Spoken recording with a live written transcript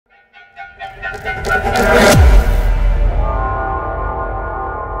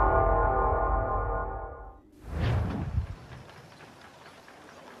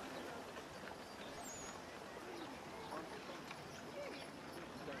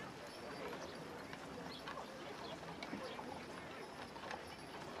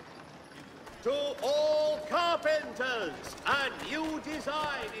To all carpenters, a new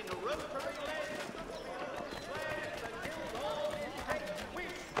design in rotary lens.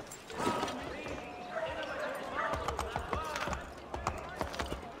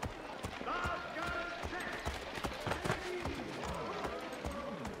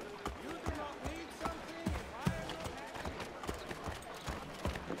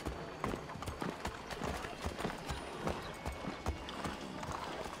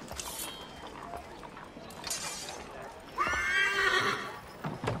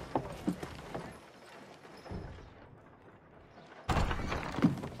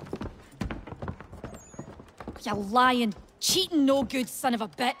 You lying, cheating, no good son of a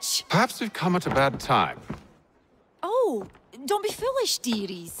bitch. Perhaps we've come at a bad time. Oh, don't be foolish,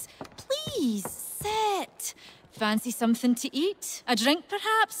 dearies. Please, sit. Fancy something to eat? A drink,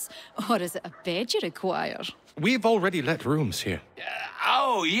 perhaps? Or is it a bed you require? We've already let rooms here.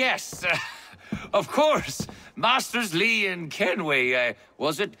 Oh, yes. Of course. Masters Lee and Kenway,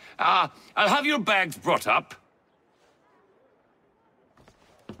 was it? I'll have your bags brought up.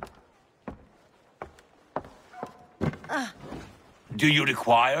 Do you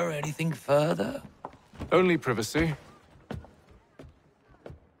require anything further? Only privacy.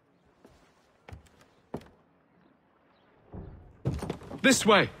 This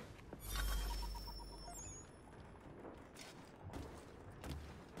way!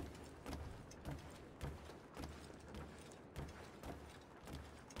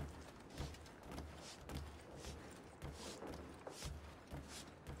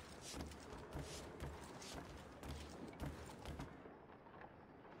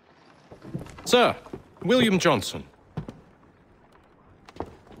 Sir, William Johnson.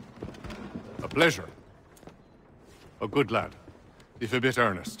 A pleasure. A good lad, if a bit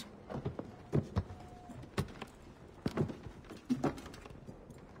earnest.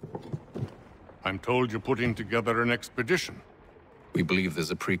 I'm told you're putting together an expedition. We believe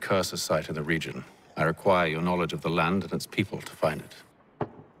there's a precursor site in the region. I require your knowledge of the land and its people to find it.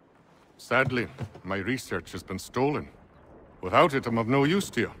 Sadly, my research has been stolen. Without it, I'm of no use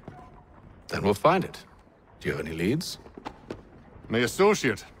to you. Then we'll find it. Do you have any leads? My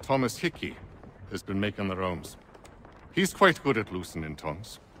associate, Thomas Hickey, has been making the rounds. He's quite good at loosening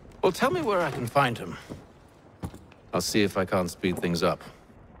tongues. Well, tell me where I can find him. I'll see if I can't speed things up.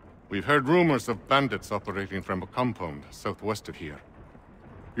 We've heard rumors of bandits operating from a compound southwest of here.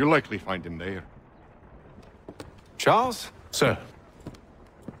 You'll likely find him there. Charles? Sir.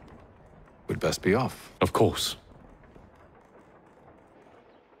 We'd best be off. Of course.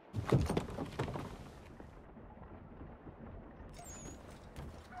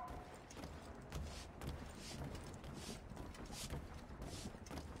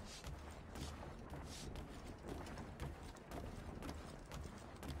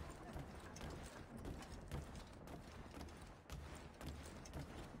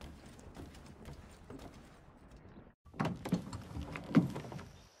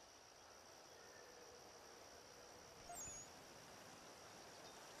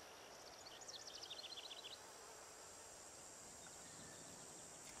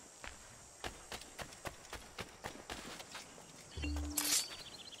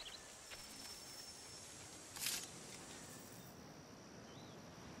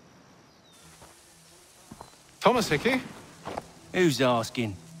 Thomas Hickey? Who's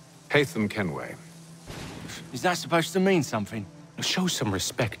asking? Haytham Kenway. Is that supposed to mean something? Show some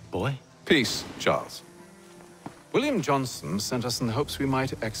respect, boy. Peace, Charles. William Johnson sent us in the hopes we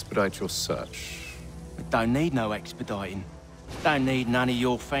might expedite your search. I don't need no expediting. Don't need none of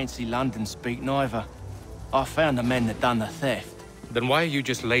your fancy London speak neither. I found the men that done the theft. Then why are you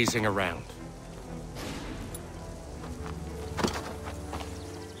just lazing around?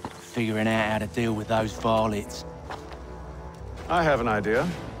 Figuring out how to deal with those varlets. I have an idea.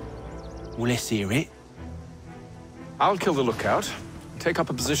 Well, let's hear it. I'll kill the lookout, take up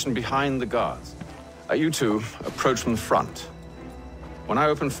a position behind the guards. You two approach from the front. When I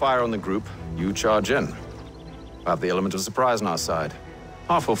open fire on the group, you charge in. We'll have the element of surprise on our side.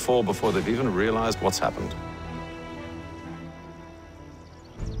 Half will fall before they've even realized what's happened.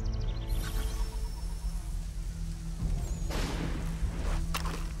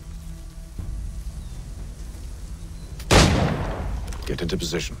 Get into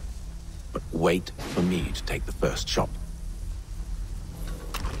position, but wait for me to take the first shot.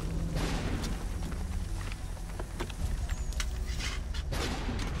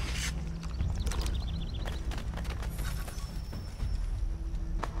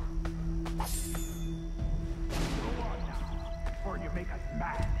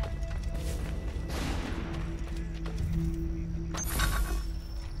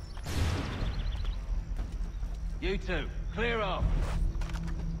 You two, clear off.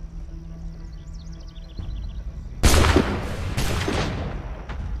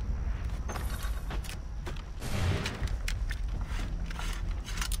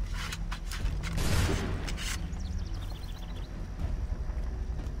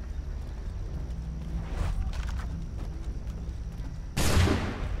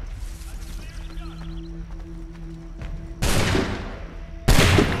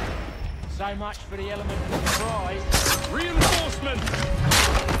 So much for the element of surprise. Reinforcements!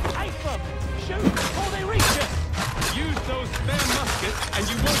 Apham! Shoot before they reach us! Use those spare muskets and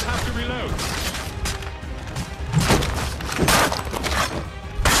you won't have to reload.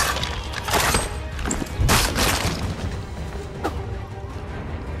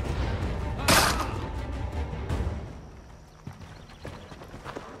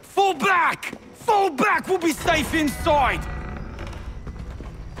 Fall back! Fall back! We'll be safe inside!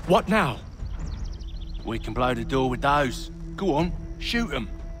 What now? We can blow the door with those. Go on, shoot them.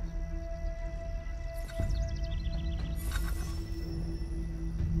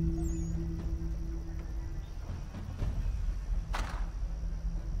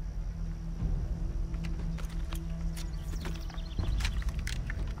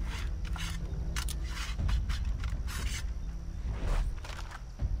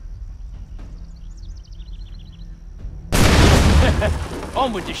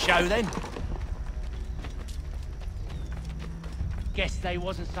 On with the show then. Guess they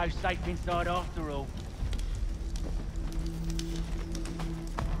wasn't so safe inside after all.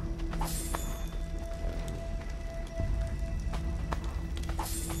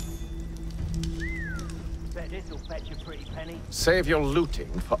 Bet this'll fetch a pretty penny. Save your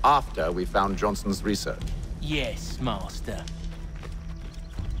looting for after we found Johnson's research. Yes, master.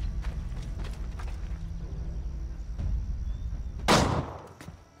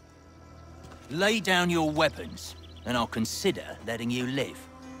 Lay down your weapons, and I'll consider letting you live.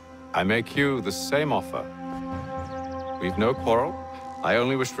 I make you the same offer. We've no quarrel. I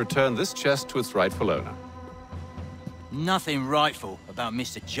only wish to return this chest to its rightful owner. Nothing rightful about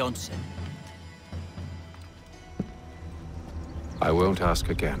Mr. Johnson. I won't ask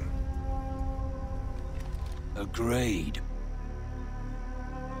again. Agreed.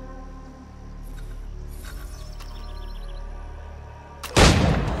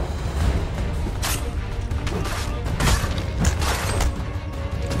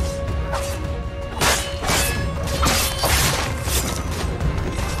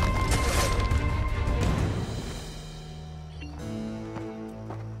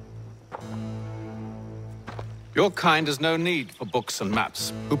 Your kind has no need for books and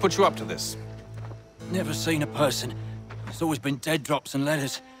maps. Who put you up to this? Never seen a person. It's always been dead drops and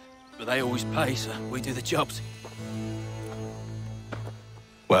letters. But they always pay, so we do the jobs.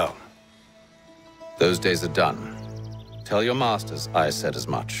 Well, those days are done. Tell your masters I said as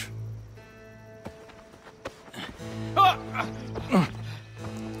much.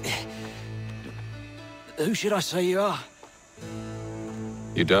 Who should I say you are?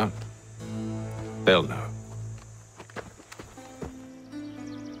 You don't? They'll know.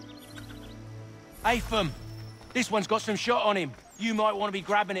 Apham, this one's got some shot on him. You might want to be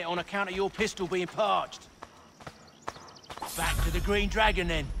grabbing it on account of your pistol being parched. Back to the Green Dragon,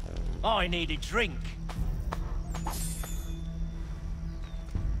 then. I need a drink.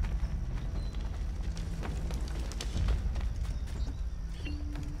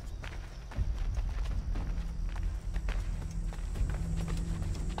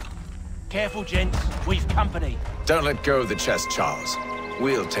 Careful, gents. We've company. Don't let go of the chest, Charles.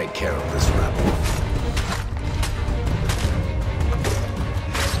 We'll take care of this rabble.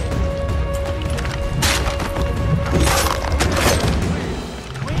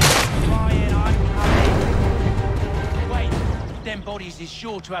 Wait, them bodies is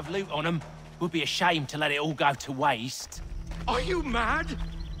sure to have loot on them. Would be a shame to let it all go to waste. Are you mad?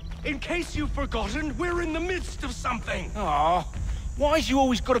 In case you've forgotten, we're in the midst of something. Aw, why's you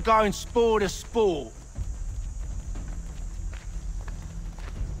always got to go and spoil the sport?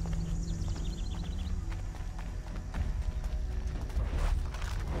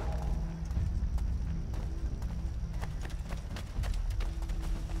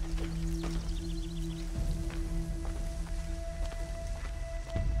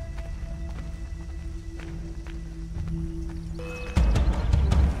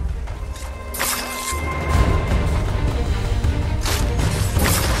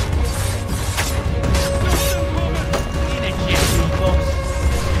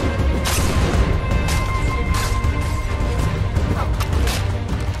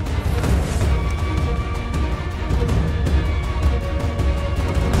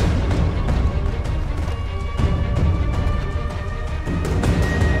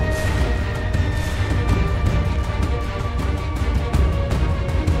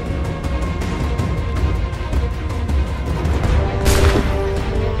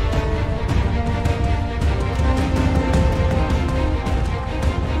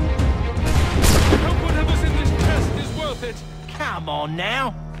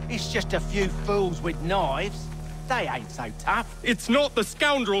 It's just a few fools with knives. They ain't so tough. It's not the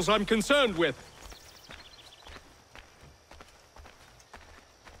scoundrels I'm concerned with.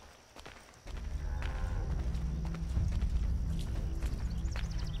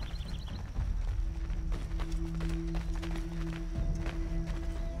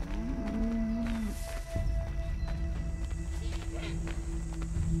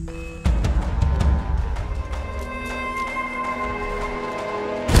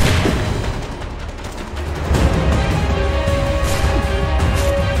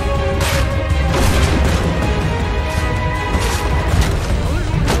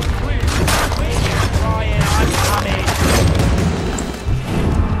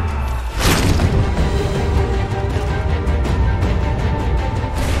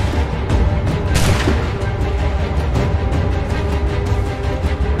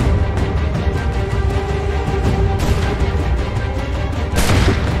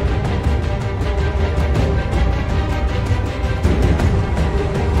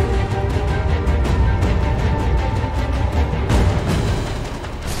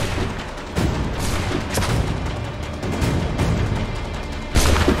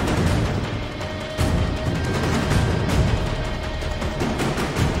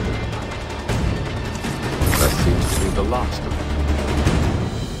 The last of them.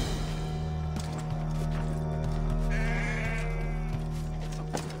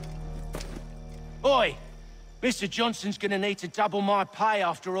 Oi! Mr. Johnson's gonna need to double my pay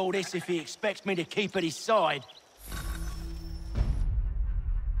after all this if he expects me to keep at his side.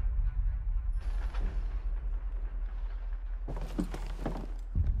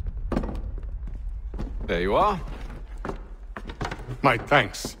 There you are. My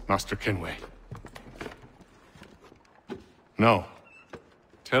thanks, Master Kenway. Now,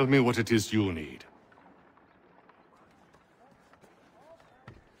 tell me what it is you need.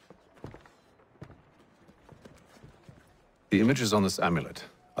 The images on this amulet,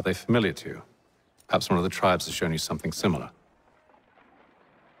 are they familiar to you? Perhaps one of the tribes has shown you something similar.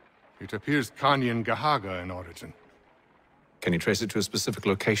 It appears Kanyan Gahaga in origin. Can you trace it to a specific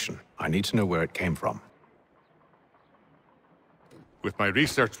location? I need to know where it came from. With my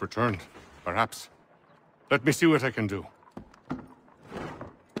research returned, perhaps. Let me see what I can do.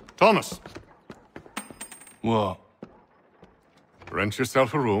 Thomas! What? Rent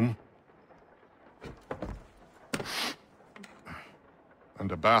yourself a room.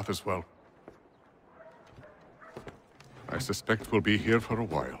 And a bath as well. I suspect we'll be here for a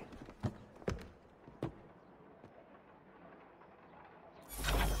while.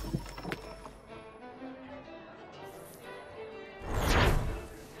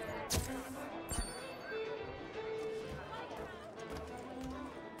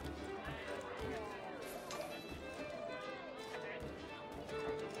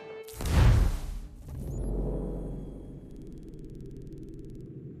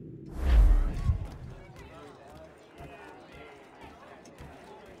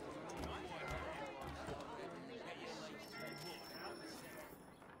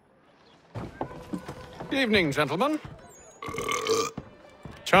 Evening, gentlemen.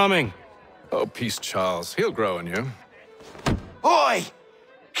 Charming. Oh, peace, Charles. He'll grow on you. Oi!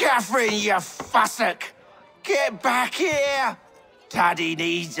 Catherine, you fussock! Get back here! Taddy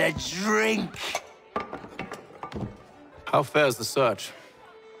needs a drink. How fares the search?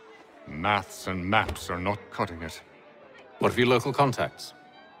 Maths and maps are not cutting it. What of your local contacts?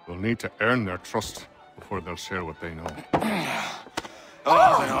 We'll need to earn their trust before they'll share what they know. I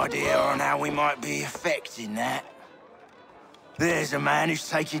have an idea on how we might be affecting that. There's a man who's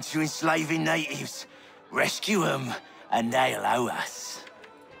taken to enslaving natives. Rescue them, and they'll owe us.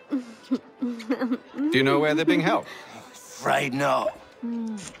 Do you know where they're being held? Afraid not.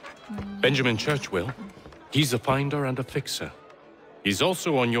 Benjamin Churchwill. He's a finder and a fixer. He's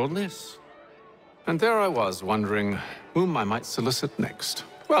also on your list. And there I was, wondering whom I might solicit next.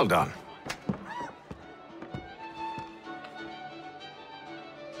 Well done.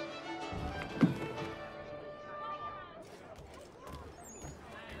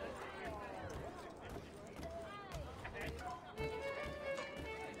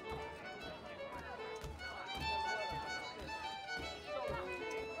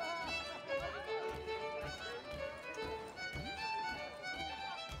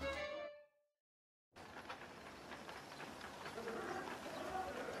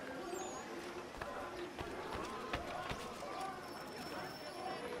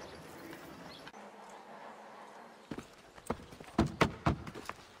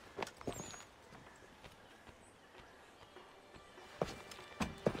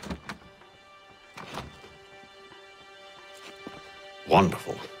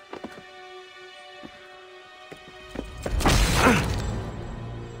 Wonderful.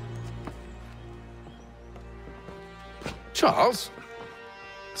 Charles?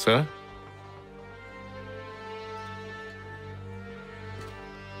 Sir?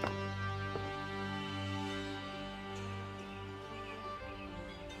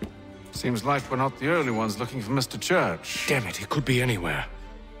 Seems like we're not the only ones looking for Mr. Church. Damn it, he could be anywhere.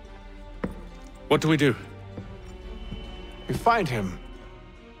 What do we do? We find him.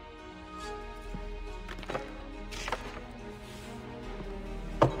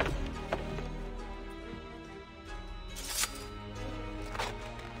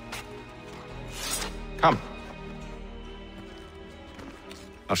 Come.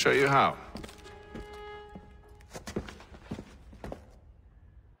 I'll show you how.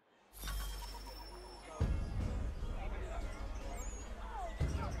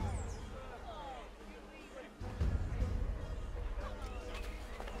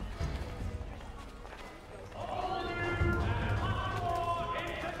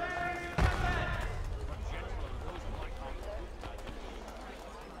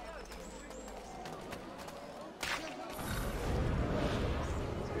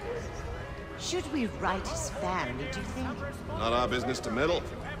 Should we right his family, do you think? Not our business to meddle,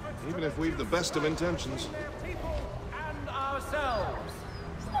 even if we've the best of intentions. And ourselves.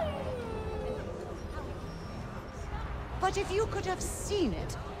 But if you could have seen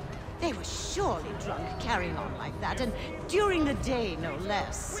it, they were surely drunk carrying on like that, and during the day, no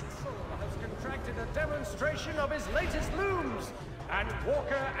less. Witzel has contracted a demonstration of his latest looms, and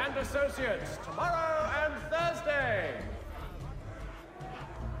Walker and Associates tomorrow and Thursday.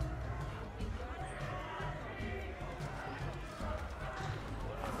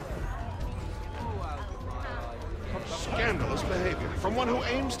 Scandalous behavior from one who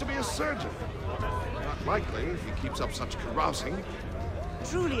aims to be a surgeon. Not likely if he keeps up such carousing.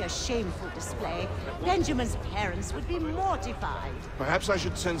 Truly a shameful display. Benjamin's parents would be mortified. Perhaps I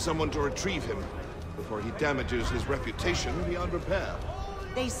should send someone to retrieve him before he damages his reputation beyond repair.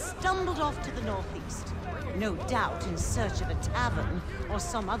 They stumbled off to the northeast, no doubt in search of a tavern or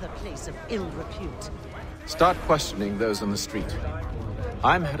some other place of ill repute. Start questioning those on the street.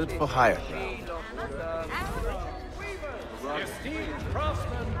 I'm headed for higher ground. Esteemed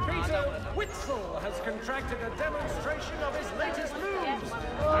craftsman Peter Witzel has contracted a demonstration of his latest looms,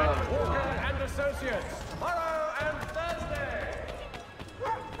 and Walker and Associates tomorrow and Thursday.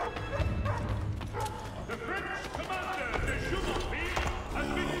 The French commander de Jumonville has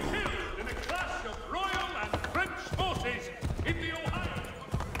been killed in a clash of Royal and French forces in the Ohio.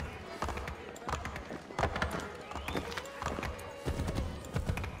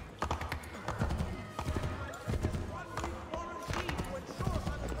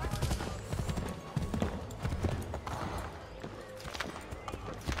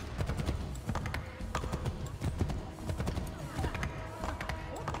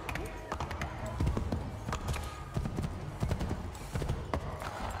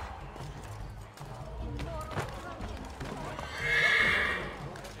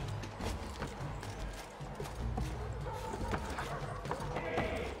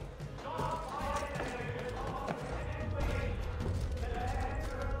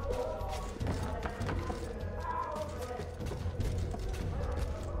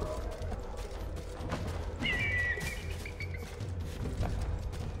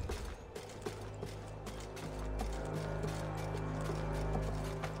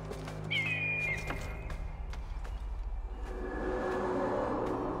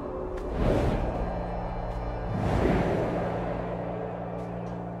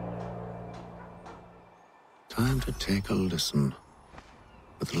 Time to take a listen.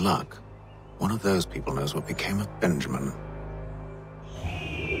 With luck, one of those people knows what became of Benjamin.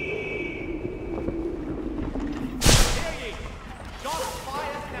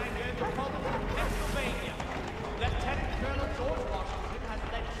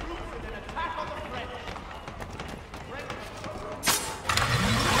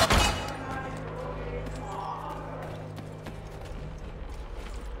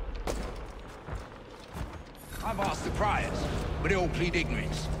 I've asked the priors, but they all plead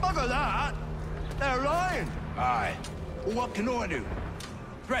ignorance. Bugger that! They're lying! Aye. Well, what can I do?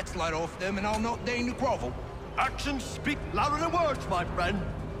 Threats light off them and I'll not deign to grovel. Actions speak louder than words, my friend.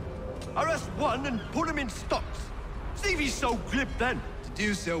 Arrest one and put him in stocks. See if he's so glib then. To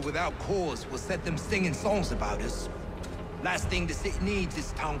do so without cause will set them singing songs about us. Last thing the city needs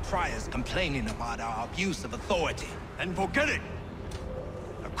is town criers complaining about our abuse of authority. Then forget it.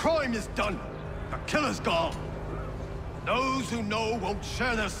 The crime is done. The killer's gone. Those who know won't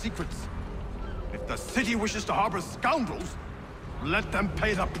share their secrets. If the city wishes to harbor scoundrels, let them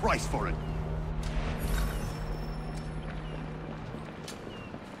pay the price for it.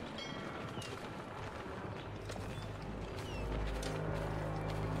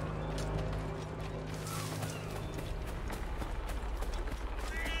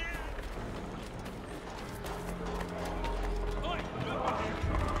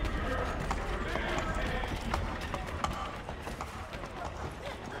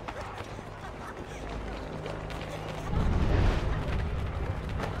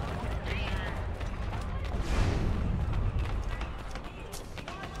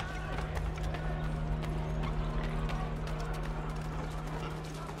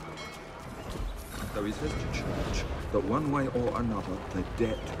 So he says to Church that one way or another the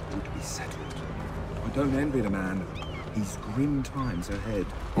debt would be settled. I don't envy the man. He's grim times ahead.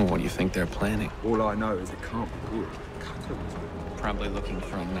 Well, what do you think they're planning? All I know is it can't be good. Cutter was Probably looking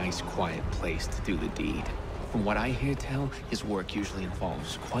for a nice, quiet place to do the deed. From what I hear tell, his work usually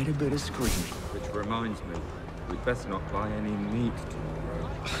involves quite a bit of screaming. Which reminds me, we'd best not buy any meat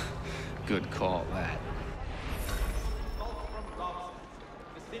tomorrow. Good call, that.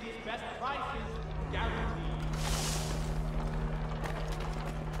 The city's best prices guaranteed.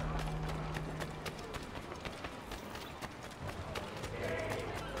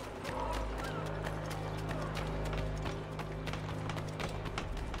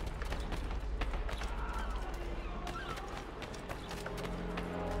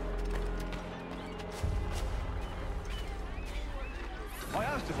 I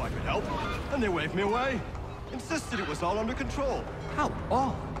asked if I could help, and they waved me away. Insisted it was all under control. How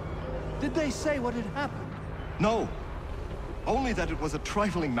odd. Did they say what had happened? No. Only that it was a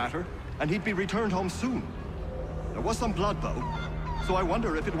trifling matter, and he'd be returned home soon. There was some blood, though, so I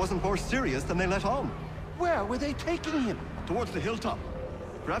wonder if it wasn't more serious than they let on. Where were they taking him? Towards the hilltop.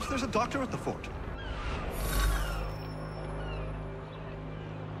 Perhaps there's a doctor at the fort.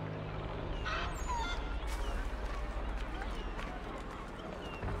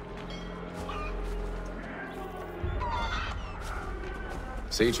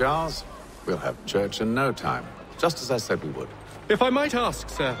 See, Charles? We'll have church in no time, just as I said we would. If I might ask,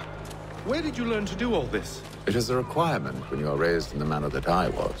 sir, where did you learn to do all this? It is a requirement when you are raised in the manner that I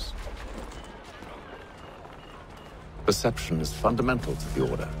was. Perception is fundamental to the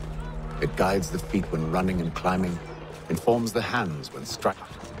Order. It guides the feet when running and climbing, informs the hands when striking.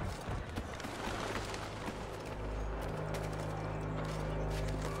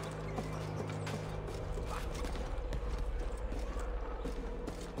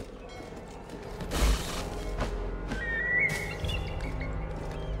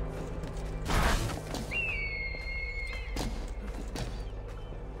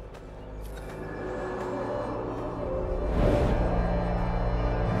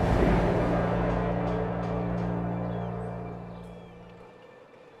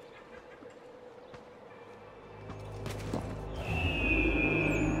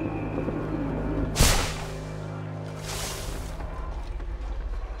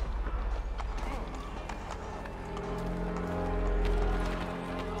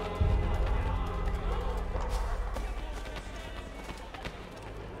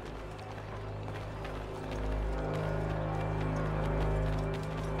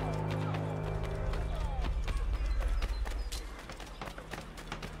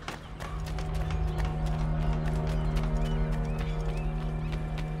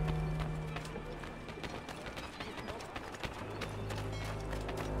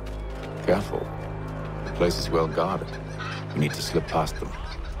 Careful. The place is well guarded. You need to slip past them.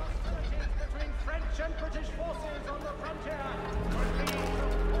 French and British forces on the frontier.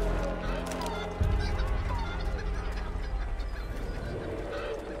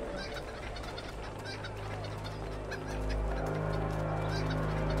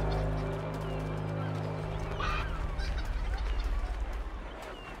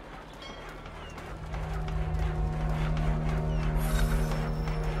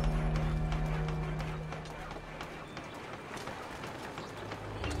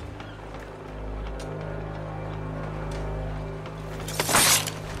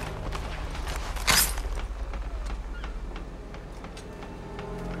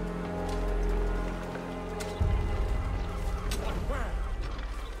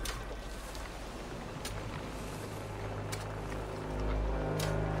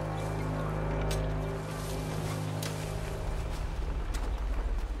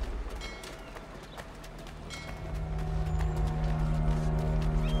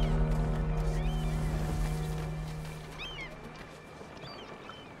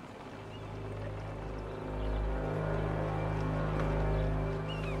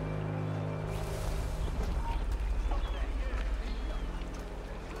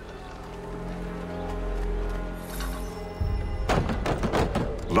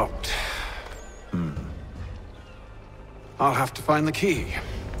 Locked. I'll have to find the key.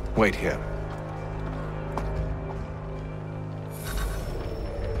 Wait here.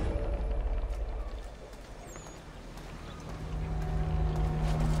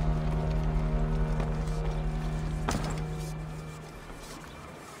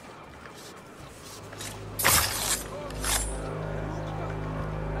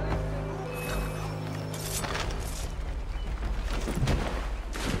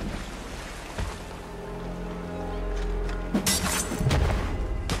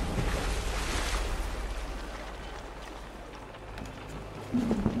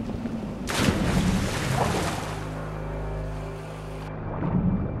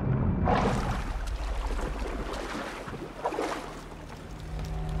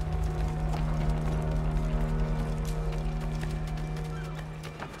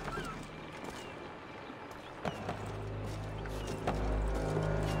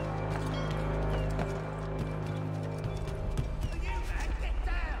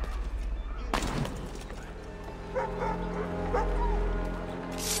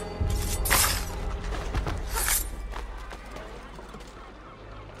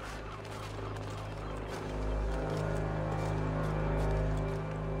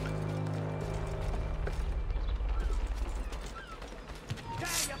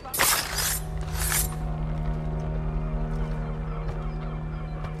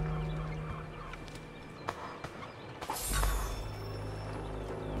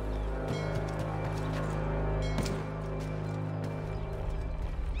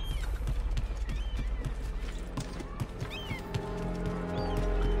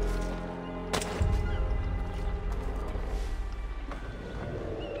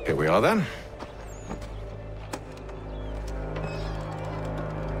 Here we are, then.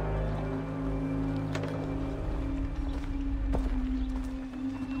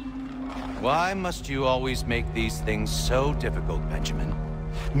 Why must you always make these things so difficult, Benjamin?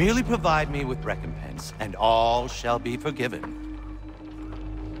 Merely provide me with recompense, and all shall be forgiven.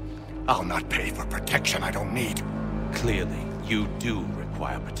 I'll not pay for protection I don't need. Clearly, you do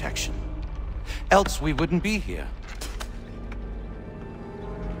require protection. Else we wouldn't be here.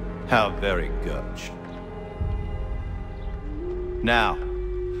 How very gauche. Now,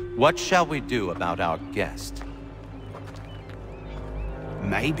 what shall we do about our guest?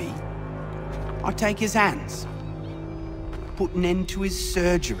 Maybe I'll take his hands. Put an end to his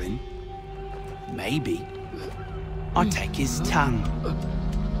surgering. Maybe I'll take his tongue.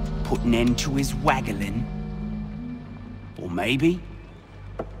 Put an end to his waggling. Or maybe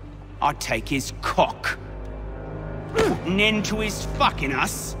I'll take his cock. Put an end to his fucking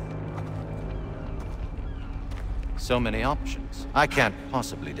us. So many options. I can't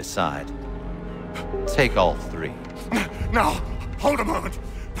possibly decide. Take all three. Now, hold a moment.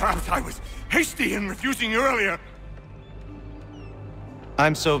 Perhaps I was hasty in refusing you earlier.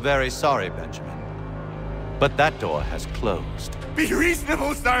 I'm so very sorry, Benjamin. But that door has closed. Be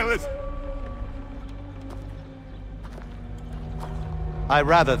reasonable, Silas! I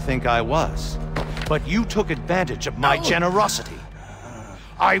rather think I was. But you took advantage of my generosity.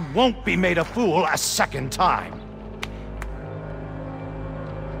 I won't be made a fool a second time.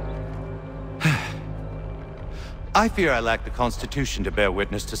 I fear I lack the constitution to bear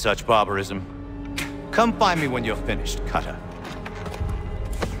witness to such barbarism. Come find me when you're finished, Cutter.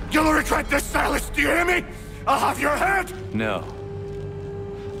 You'll regret this, Silas, do you hear me? I'll have your head! No.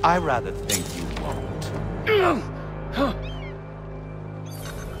 I rather think you won't.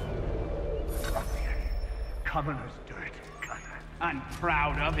 Commoner's dirt, Cutter. I'm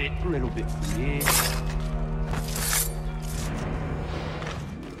proud of it. A little bit from here.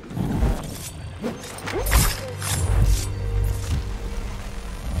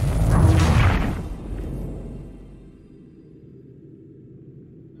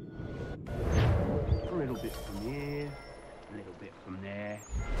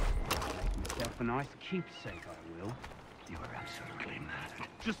 A nice keepsake, I will. You are absolutely mad.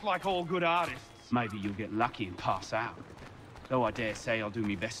 Just like all good artists. Maybe you'll get lucky and pass out. Though I dare say I'll do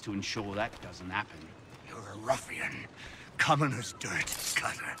my best to ensure that doesn't happen. You're a ruffian. Commoner's dirt,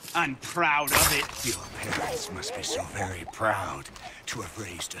 Cutter. I'm proud of it. Your parents must be so very proud to have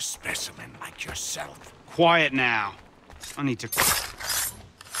raised a specimen like yourself. Quiet now. I need to...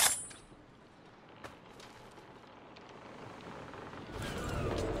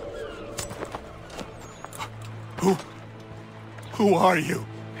 Who are you?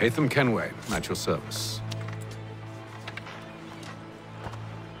 Haytham Kenway, at your service.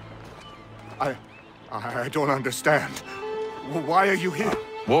 I don't understand. Why are you here?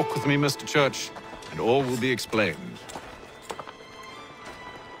 Walk with me, Mr. Church, and all will be explained.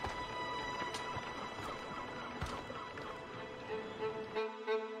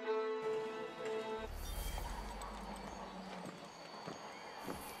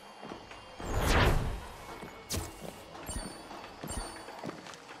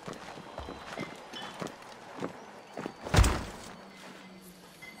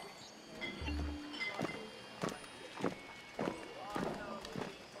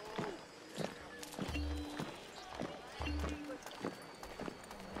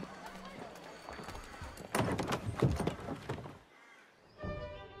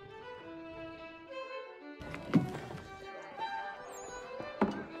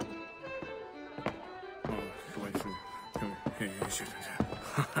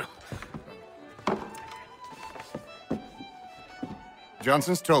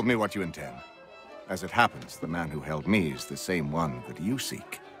 Johnson's told me what you intend. As it happens, the man who held me is the same one that you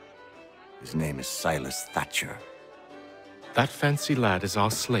seek. His name is Silas Thatcher. That fancy lad is our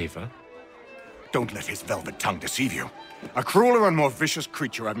slaver? Don't let his velvet tongue deceive you. A crueler and more vicious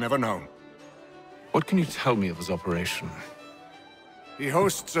creature I've never known. What can you tell me of his operation? He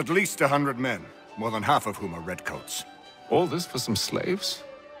hosts at least 100 men, more than half of whom are redcoats. All this for some slaves?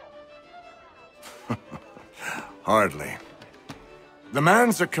 Hardly. The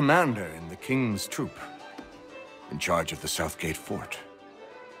man's a commander in the King's troop, in charge of the Southgate Fort.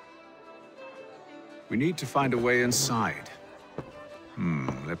 We need to find a way inside.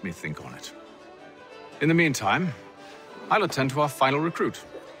 Let me think on it. In the meantime, I'll attend to our final recruit.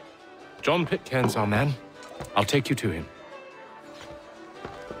 John Pitcairn's our man. I'll take you to him.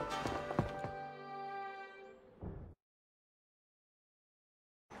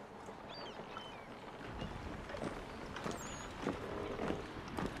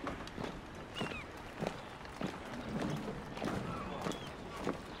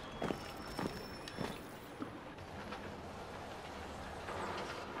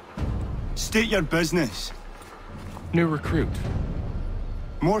 State your business. New recruit.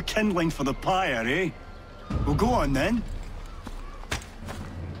 More kindling for the pyre, eh? Well, go on then.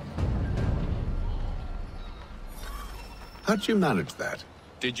 How'd you manage that?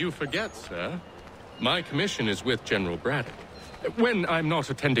 Did you forget, sir? My commission is with General Braddock. When I'm not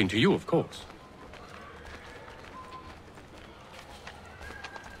attending to you, of course.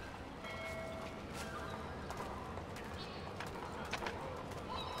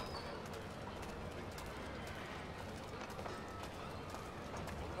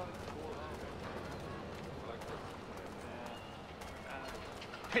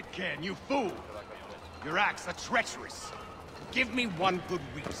 Pitcairn, you fool! Your acts are treacherous. Give me one good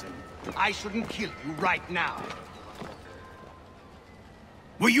reason. I shouldn't kill you right now.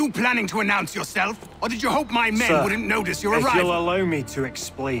 Were you planning to announce yourself? Or did you hope my men Sir, wouldn't notice your if arrival? you'll allow me to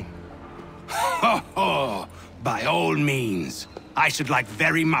explain. Ho ho! By all means. I should like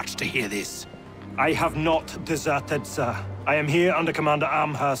very much to hear this. I have not deserted, sir. I am here under Commander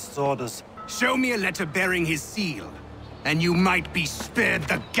Amherst's orders. Show me a letter bearing his seal, and you might be spared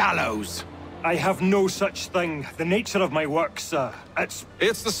the gallows. I have no such thing. The nature of my work, sir, It's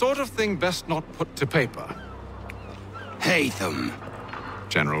the sort of thing best not put to paper. Haytham.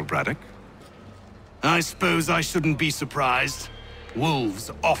 General Braddock? I suppose I shouldn't be surprised. Wolves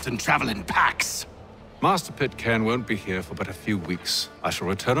often travel in packs. Master Pitcairn won't be here for but a few weeks. I shall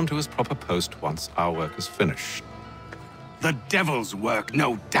return him to his proper post once our work is finished. The devil's work,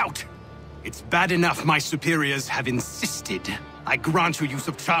 no doubt. It's bad enough my superiors have insisted I grant you use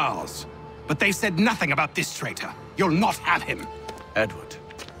of Charles. But they said nothing about this traitor. You'll not have him. Edward,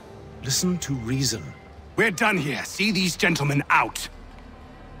 listen to reason. We're done here. See these gentlemen out.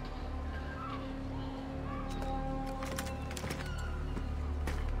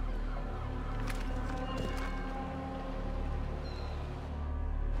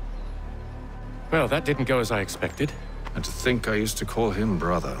 Well, that didn't go as I expected. And to think I used to call him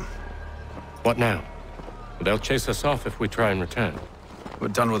brother. What now? They'll chase us off if we try and return. We're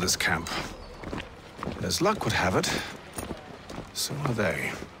done with this camp. And as luck would have it, so are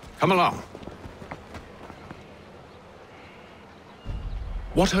they. Come along.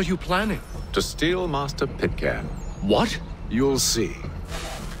 What are you planning? To steal Master Pitcairn. What? You'll see.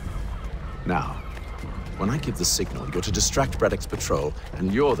 Now, when I give the signal, you're to distract Braddock's patrol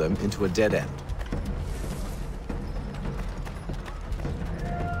and lure them into a dead end.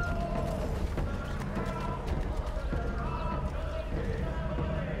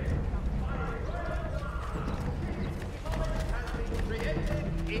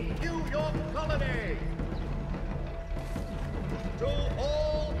 In New York Colony. To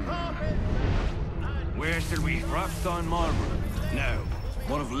all carpenters. Where shall we? Rockstone Marlborough? No.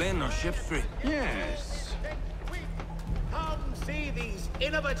 One of Lynn or Ship Street? Yes. Come see these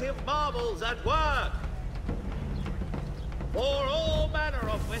innovative marvels at work. For all manner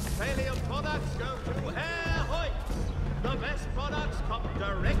of Westphalian products go to Herr Hoyts. The best products come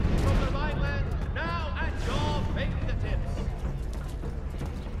directly from the Rhineland, now at your fingertips.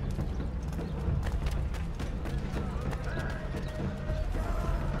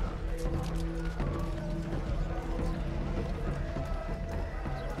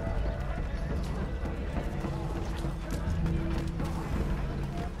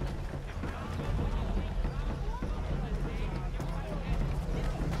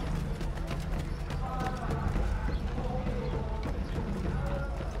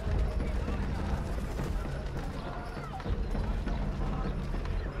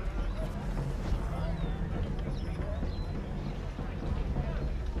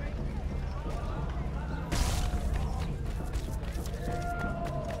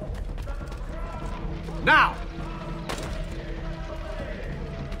 Now!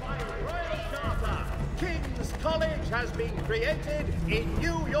 By royal charter, King's College has been created in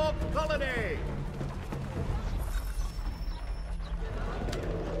New York Colony.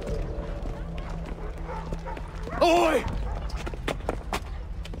 Oi!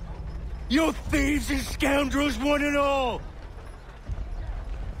 You thieves and scoundrels, one and all!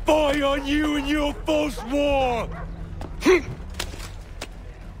 Fie on you and your false war!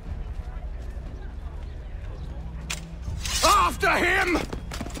 After him!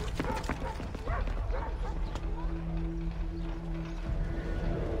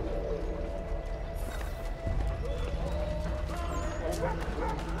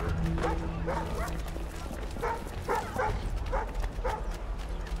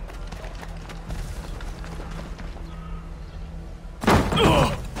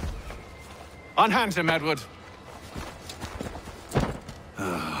 Unhand him, Edward.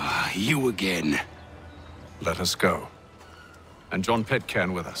 You again. Let us go. And John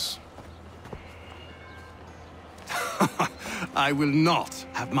Pitcairn with us. I will not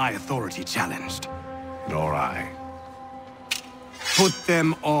have my authority challenged. Nor I. Put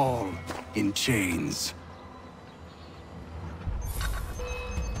them all in chains.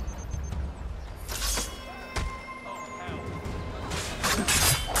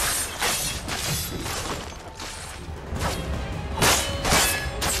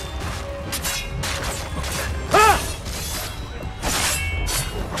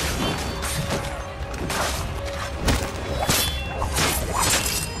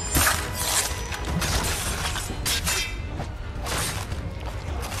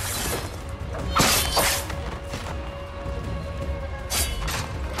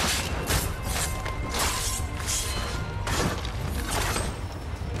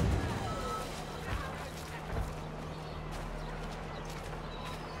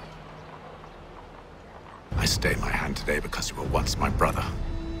 I stay my hand today because you were once my brother,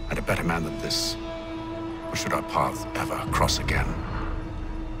 and a better man than this. Or should our paths ever cross again,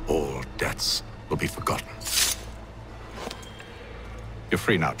 all debts will be forgotten. You're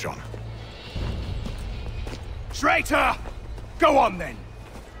free now, John. Traitor! Go on then!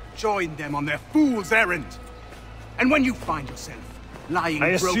 Join them on their fool's errand! And when you find yourself lying I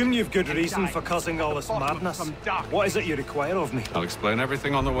assume broken you've good and reason dying for causing all this madness. What is it you require of me? I'll explain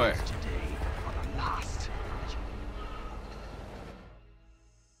everything on the way.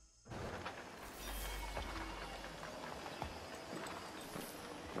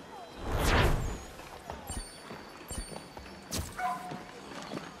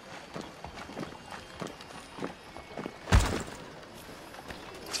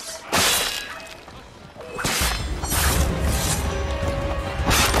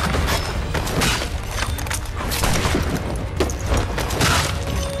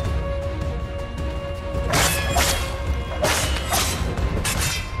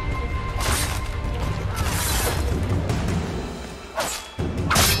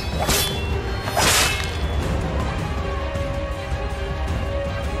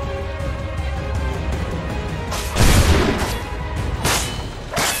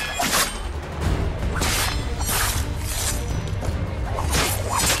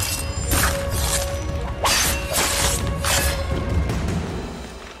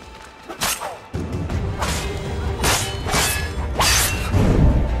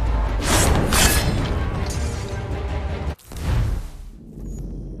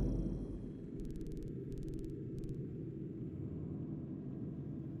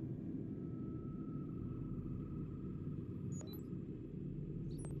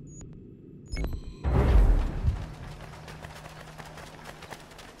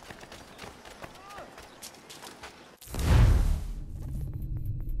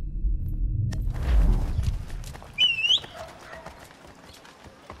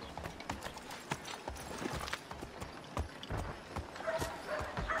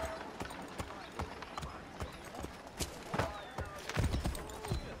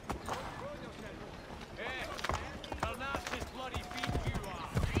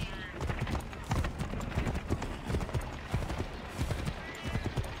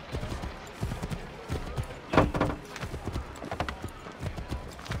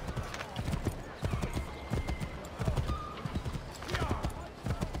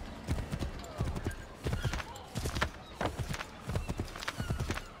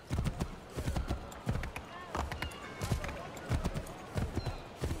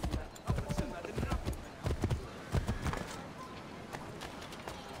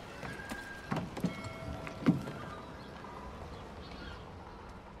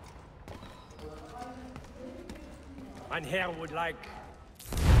 Mein Herr would like...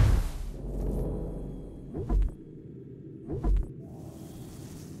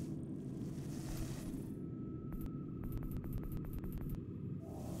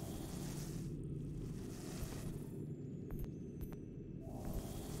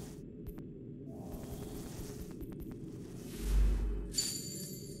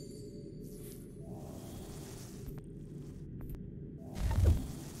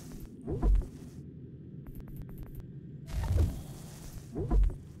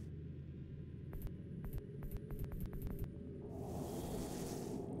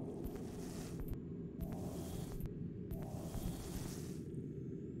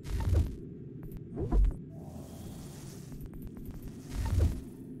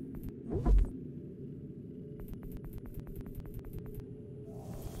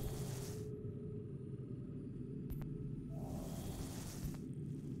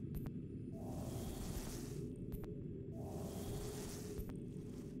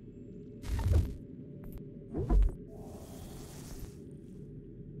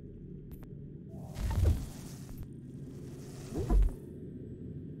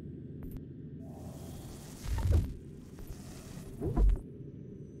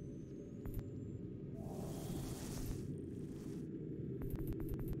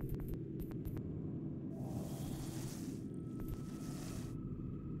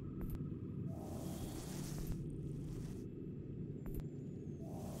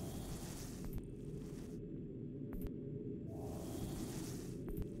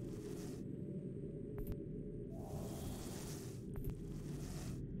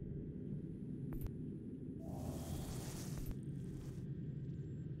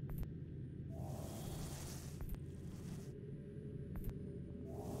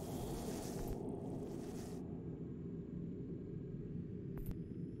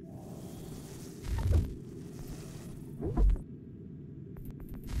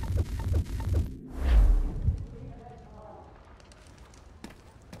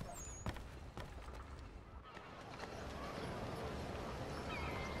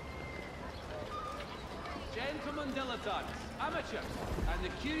 Roman dilettantes, amateurs, and the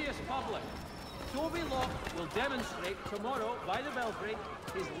curious public. Toby Locke will demonstrate tomorrow by the Belfry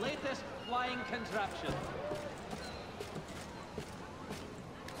his latest flying contraption.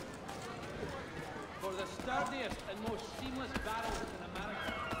 For the sturdiest and most seamless barrels in America.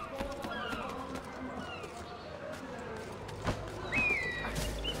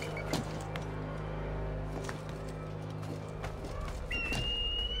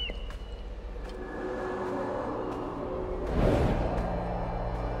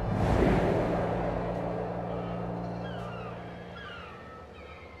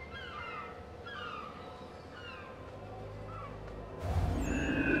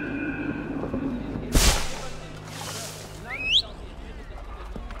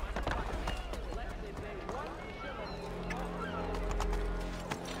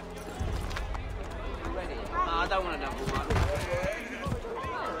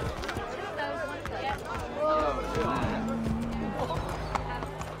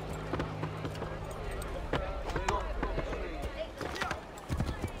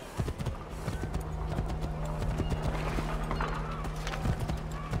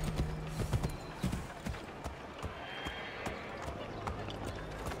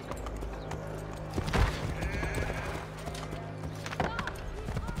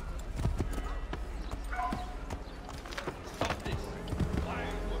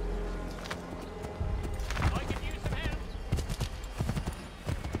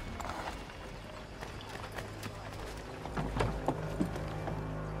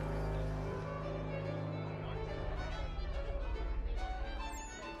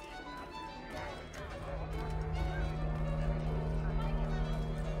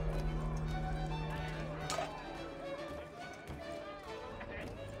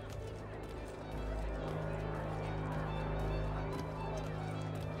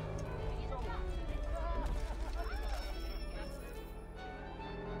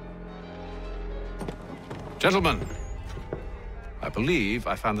 Gentlemen, I believe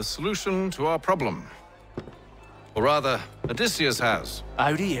I found the solution to our problem. Or rather, Odysseus has.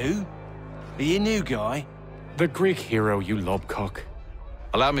 How do you? Are you a new guy? The Greek hero, you lobcock.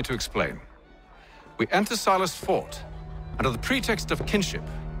 Allow me to explain. We enter Silas' fort, under the pretext of kinship.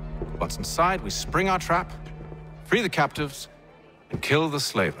 Once inside, we spring our trap, free the captives, and kill the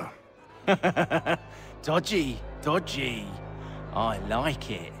slaver. Dodgy, dodgy. I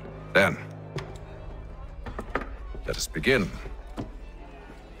like it. Then, let us begin.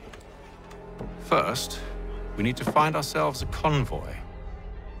 First, we need to find ourselves a convoy.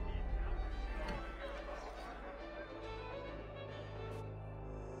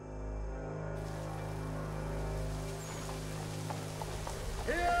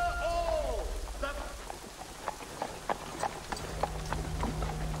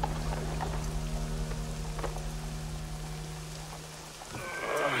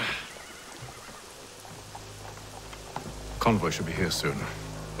 Convoy should be here soon.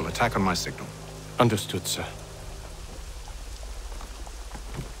 We'll attack on my signal. Understood, sir.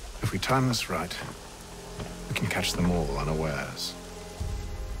 If we time this right, we can catch them all unawares.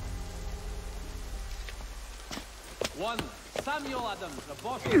 One, Samuel Adams, the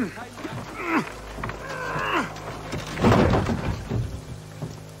boss of the time.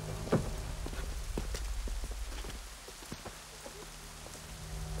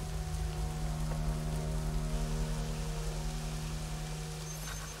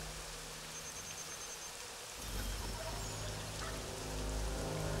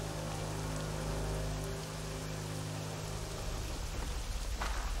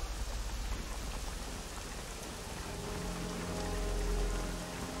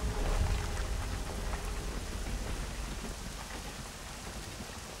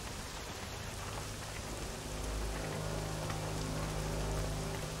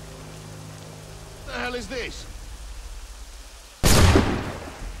 What the hell is this?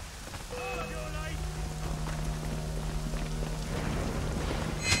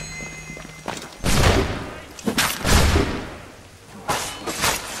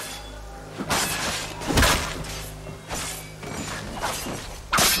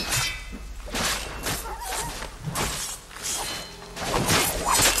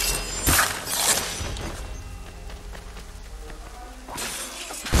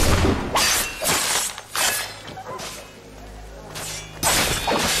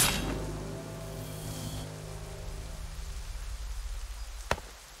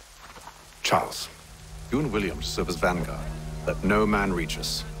 Charles, you and William serve as vanguard. Let no man reach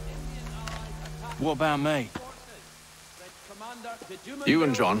us. What about me? You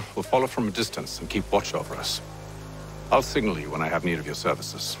and John will follow from a distance and keep watch over us. I'll signal you when I have need of your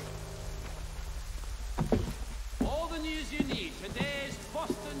services.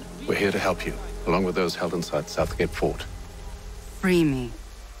 We're here to help you, along with those held inside Southgate Fort. Free me.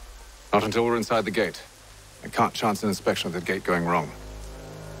 Not until we're inside the gate. I can't chance an inspection of the gate going wrong.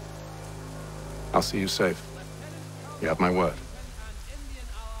 I'll see you safe. You have my word. Indian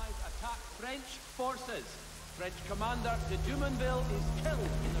allies attack French forces. French commander de Jumonville is killed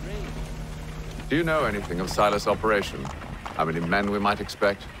in the raid. Do you know anything of Silas' operation? How many men we might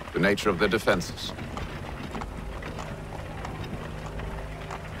expect? The nature of their defenses?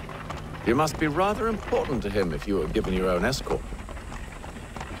 You must be rather important to him if you were given your own escort.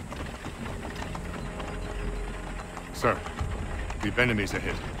 Sir, we've enemies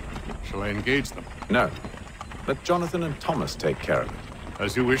ahead. Shall I engage them? No. Let Jonathan and Thomas take care of it.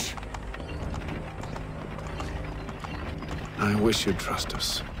 As you wish. I wish you'd trust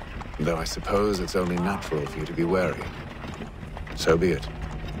us. Though I suppose it's only natural for you to be wary. So be it.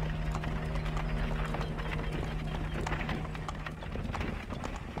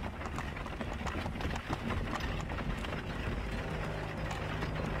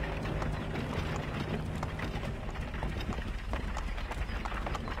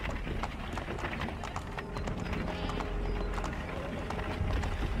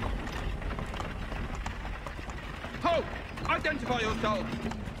 Halt! Identify yourselves!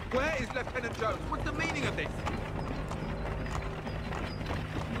 Where is Lieutenant Jones? What's the meaning of this?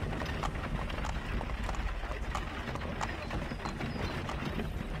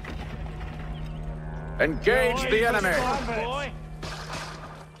 Engage the enemy! Boy.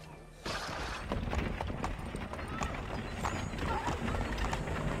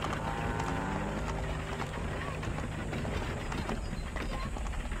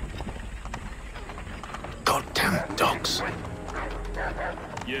 Goddamn dogs.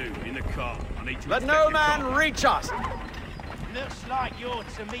 You, in the car. I need to Let inspect no your man car. reach us! Looks like you're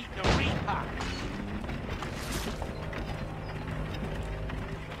to meet the Reaper.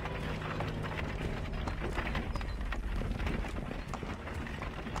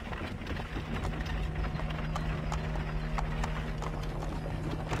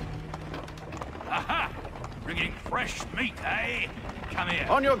 Aha! Bringing fresh meat, eh? Come here.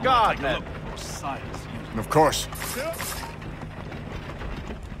 On your I wanna guard, take a men. look before Silas. Of course.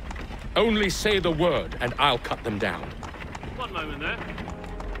 Only say the word, and I'll cut them down. One moment there.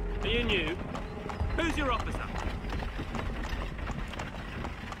 Are you new? Who's your officer?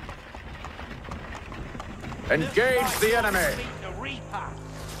 Engage the enemy! Meet the Reaper.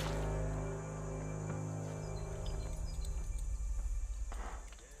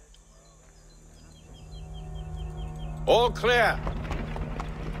 All clear!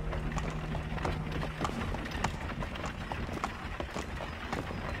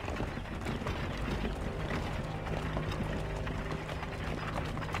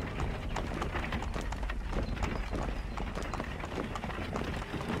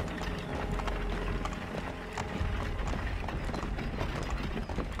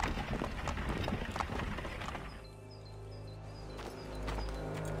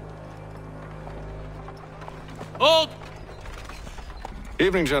 Hold!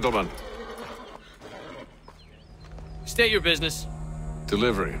 Evening, gentlemen. State your business.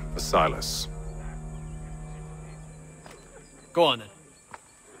 Delivery for Silas. Go on then.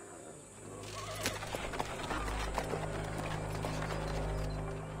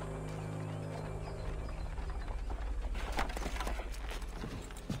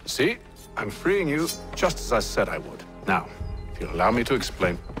 See? I'm freeing you just as I said I would. Now, if you'll allow me to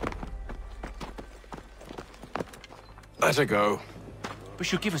explain. Let her go. But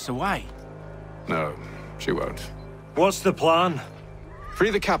she'll give us away. No, she won't. What's the plan? Free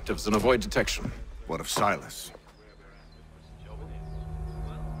the captives and avoid detection. What of Silas?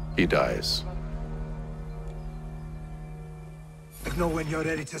 He dies. Know when you're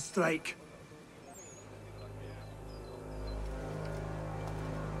ready to strike.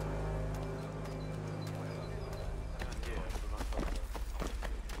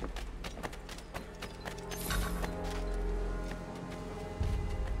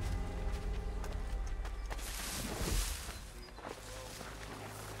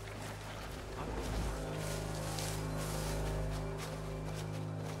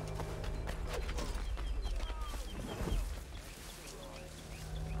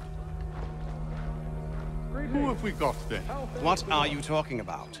 Who have we got then? What are you talking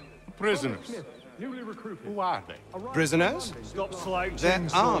about? Prisoners. Who are they? Prisoners? Stop slouching, There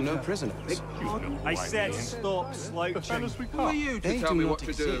are no soldier. prisoners. I said stop slouching. Who are you to tell me what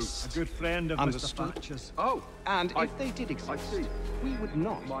to do? A good friend of Understood. Mr. Thatcher's. Oh, and if they did exist, we would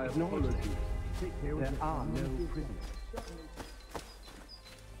not acknowledge them. There are no prisoners.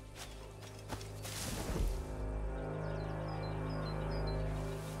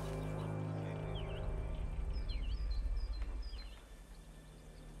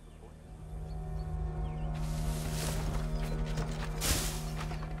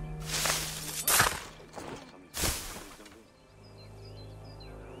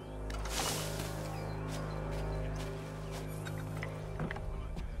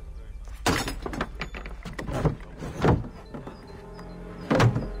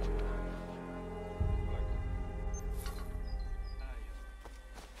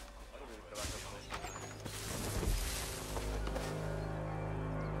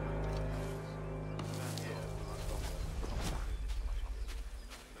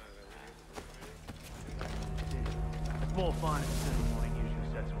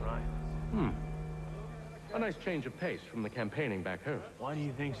 A nice change of pace from the campaigning back home. Why do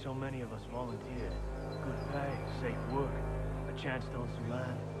you think so many of us volunteered? Good pay, safe work, a chance to own some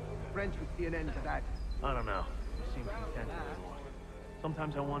land. The French would see an end to that. I don't know. They seem content with the war.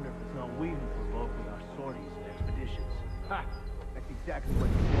 Sometimes I wonder if it's not we who provoke with our sorties and expeditions. Ha! That's exactly what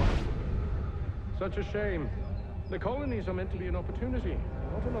you want. Such a shame. The colonies are meant to be an opportunity,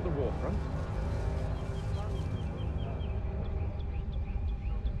 not another war front.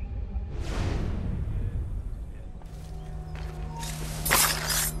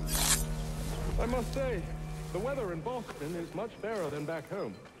 I must say, the weather in Boston is much fairer than back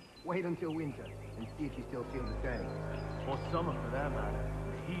home. Wait until winter and see if you still feel the same. Or summer, for that matter.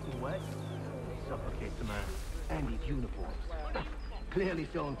 The heat and wet suffocates a man. And his uniforms. Clearly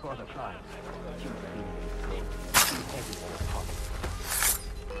shown for the crime.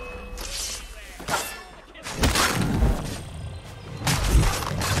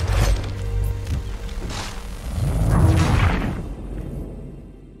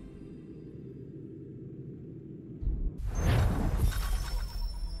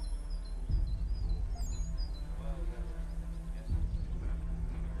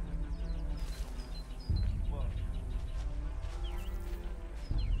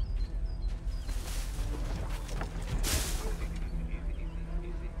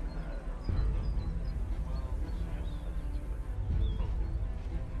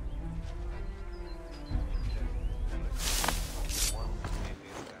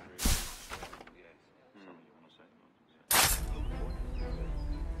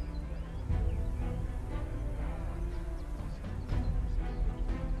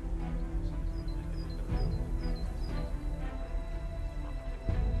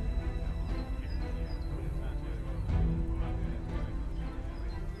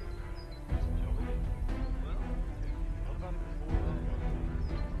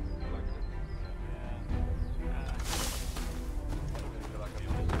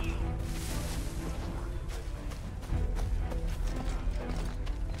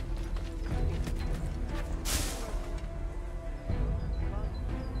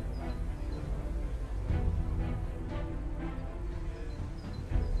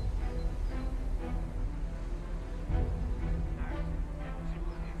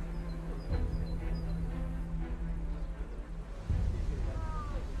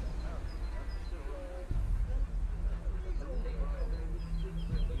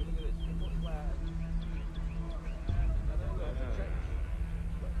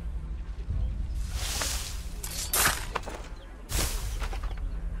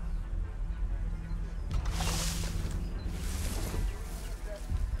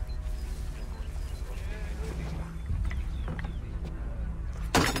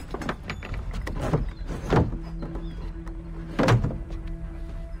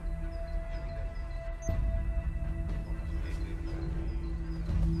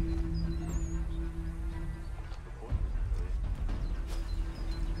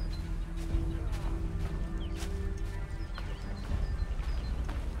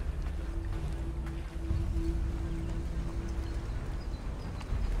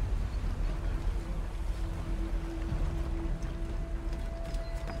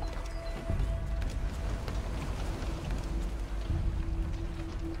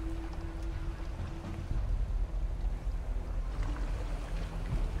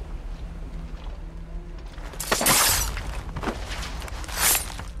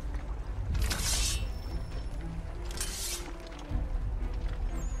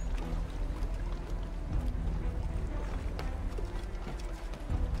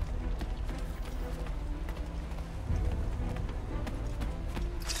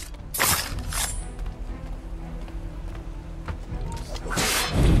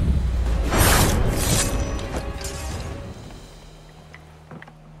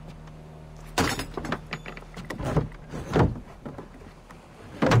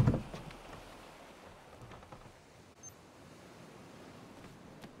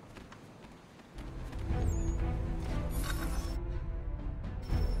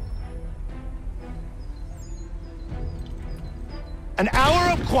 An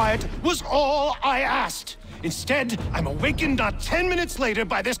hour of quiet was all I asked. Instead, I'm awakened not 10 minutes later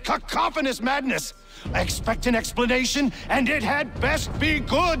by this cacophonous madness. I expect an explanation, and it had best be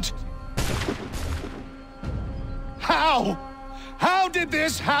good. How? How did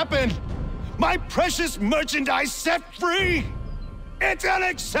this happen? My precious merchandise set free? It's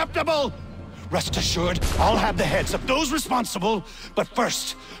unacceptable! Rest assured, I'll have the heads of those responsible, but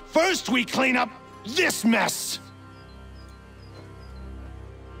first we clean up this mess!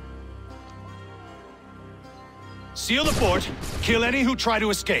 Seal the fort, kill any who try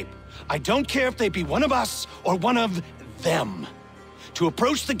to escape. I don't care if they be one of us or one of them. To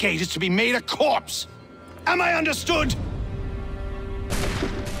approach the gate is to be made a corpse. Am I understood?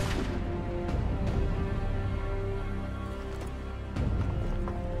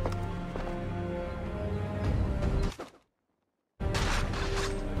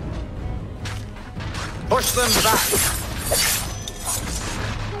 Push them back!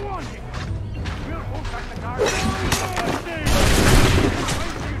 Go on, Hickey! We'll hold back the guard.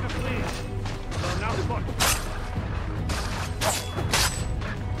 So now what?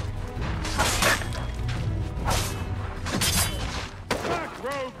 Back,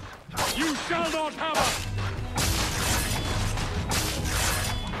 rogues! You shall not have us!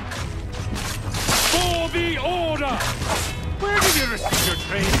 For the order! Where did you receive your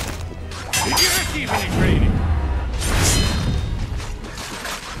training? Did you receive any training?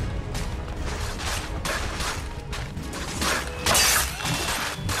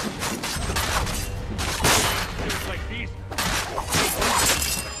 Things like these.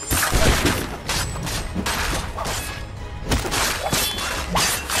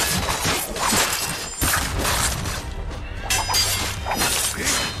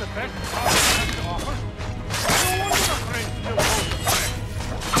 This is the best Sparta has to offer. No wonder the French still hold the flag.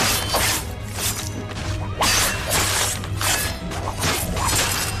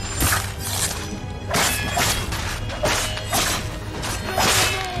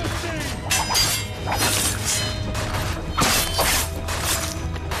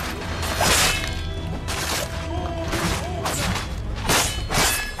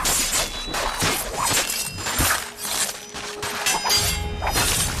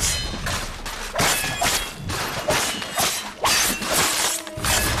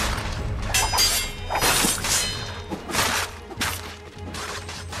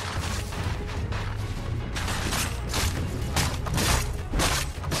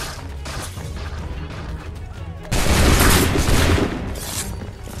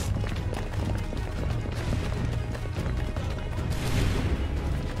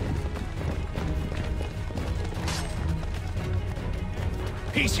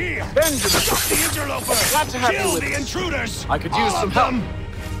 He's here! Benjamin! Stop the interloper! Glad to have you Kill with the us. intruders! I could All use of some help. them.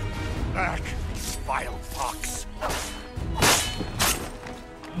 Back, vile fox!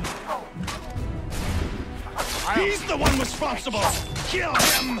 He's the one responsible! Kill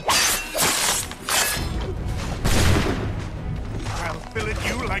him! I'll fillet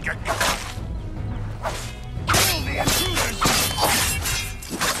you like a cock! Kill the intruders!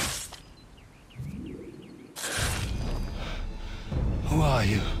 Who are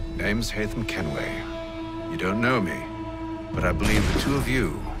you? Name's Haytham Kenway. You don't know me, but I believe the two of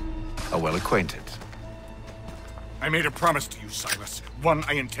you are well acquainted. I made a promise to you, Silas. One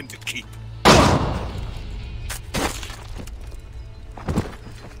I intend to keep.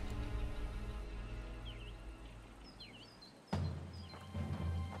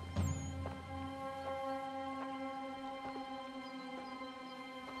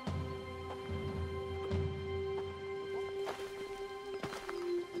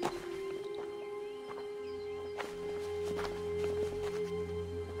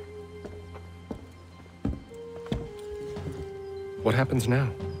 What happens now?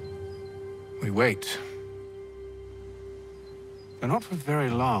 We wait. But not for very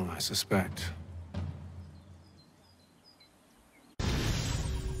long, I suspect.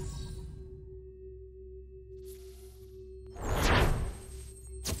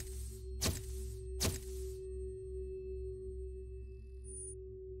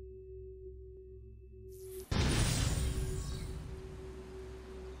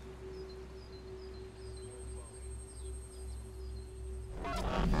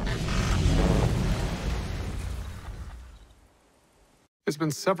 It's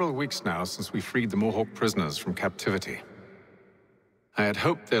been several weeks now since we freed the Mohawk prisoners from captivity. I had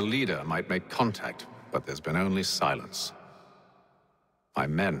hoped their leader might make contact, but there's been only silence. My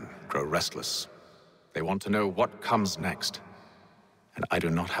men grow restless. They want to know what comes next, and I do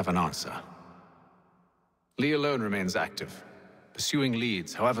not have an answer. Lee alone remains active, pursuing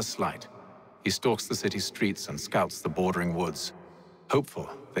leads, however slight. He stalks the city streets and scouts the bordering woods, hopeful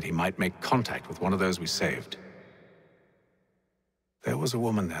that he might make contact with one of those we saved. There was a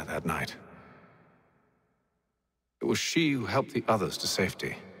woman there that night. It was she who helped the others to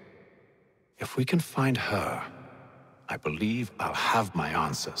safety. If we can find her, I believe I'll have my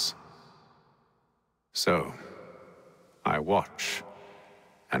answers. So, I watch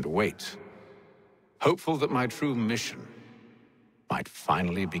and wait, hopeful that my true mission might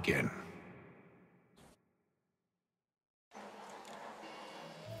finally begin.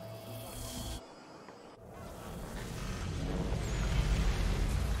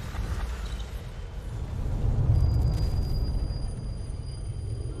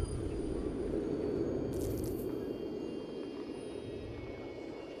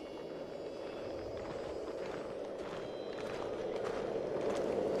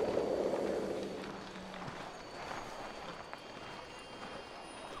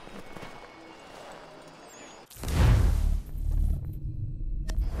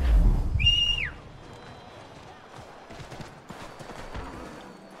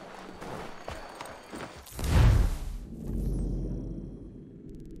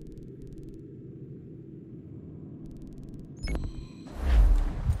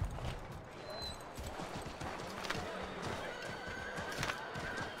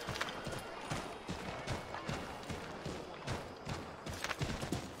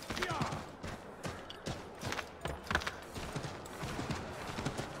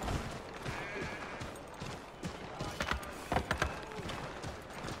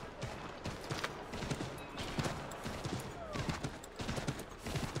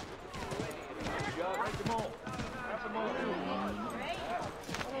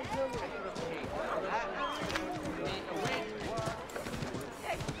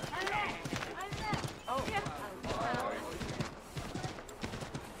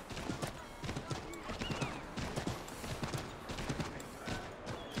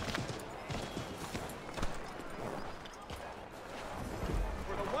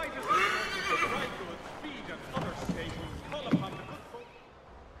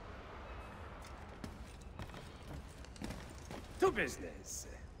 Show business.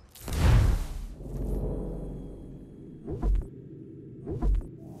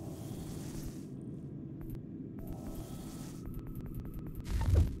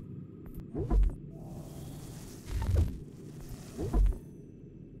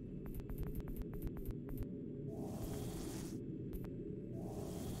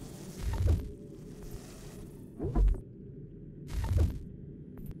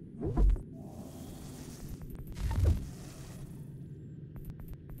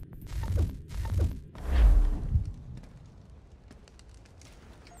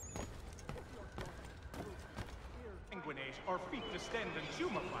 Or feet distend and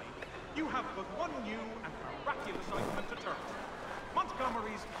tumify, you have but one new and miraculous ointment to turn to.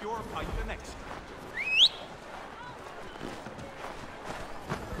 Montgomery's Pure Pipe and Extra.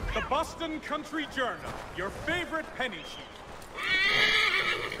 The Boston Country Journal, your favorite penny sheet.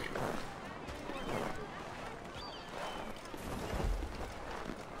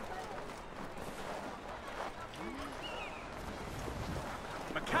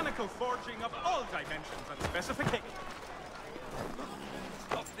 Mechanical forging of all dimensions and specifications.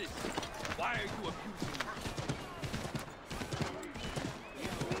 Stop this! Why are you abusing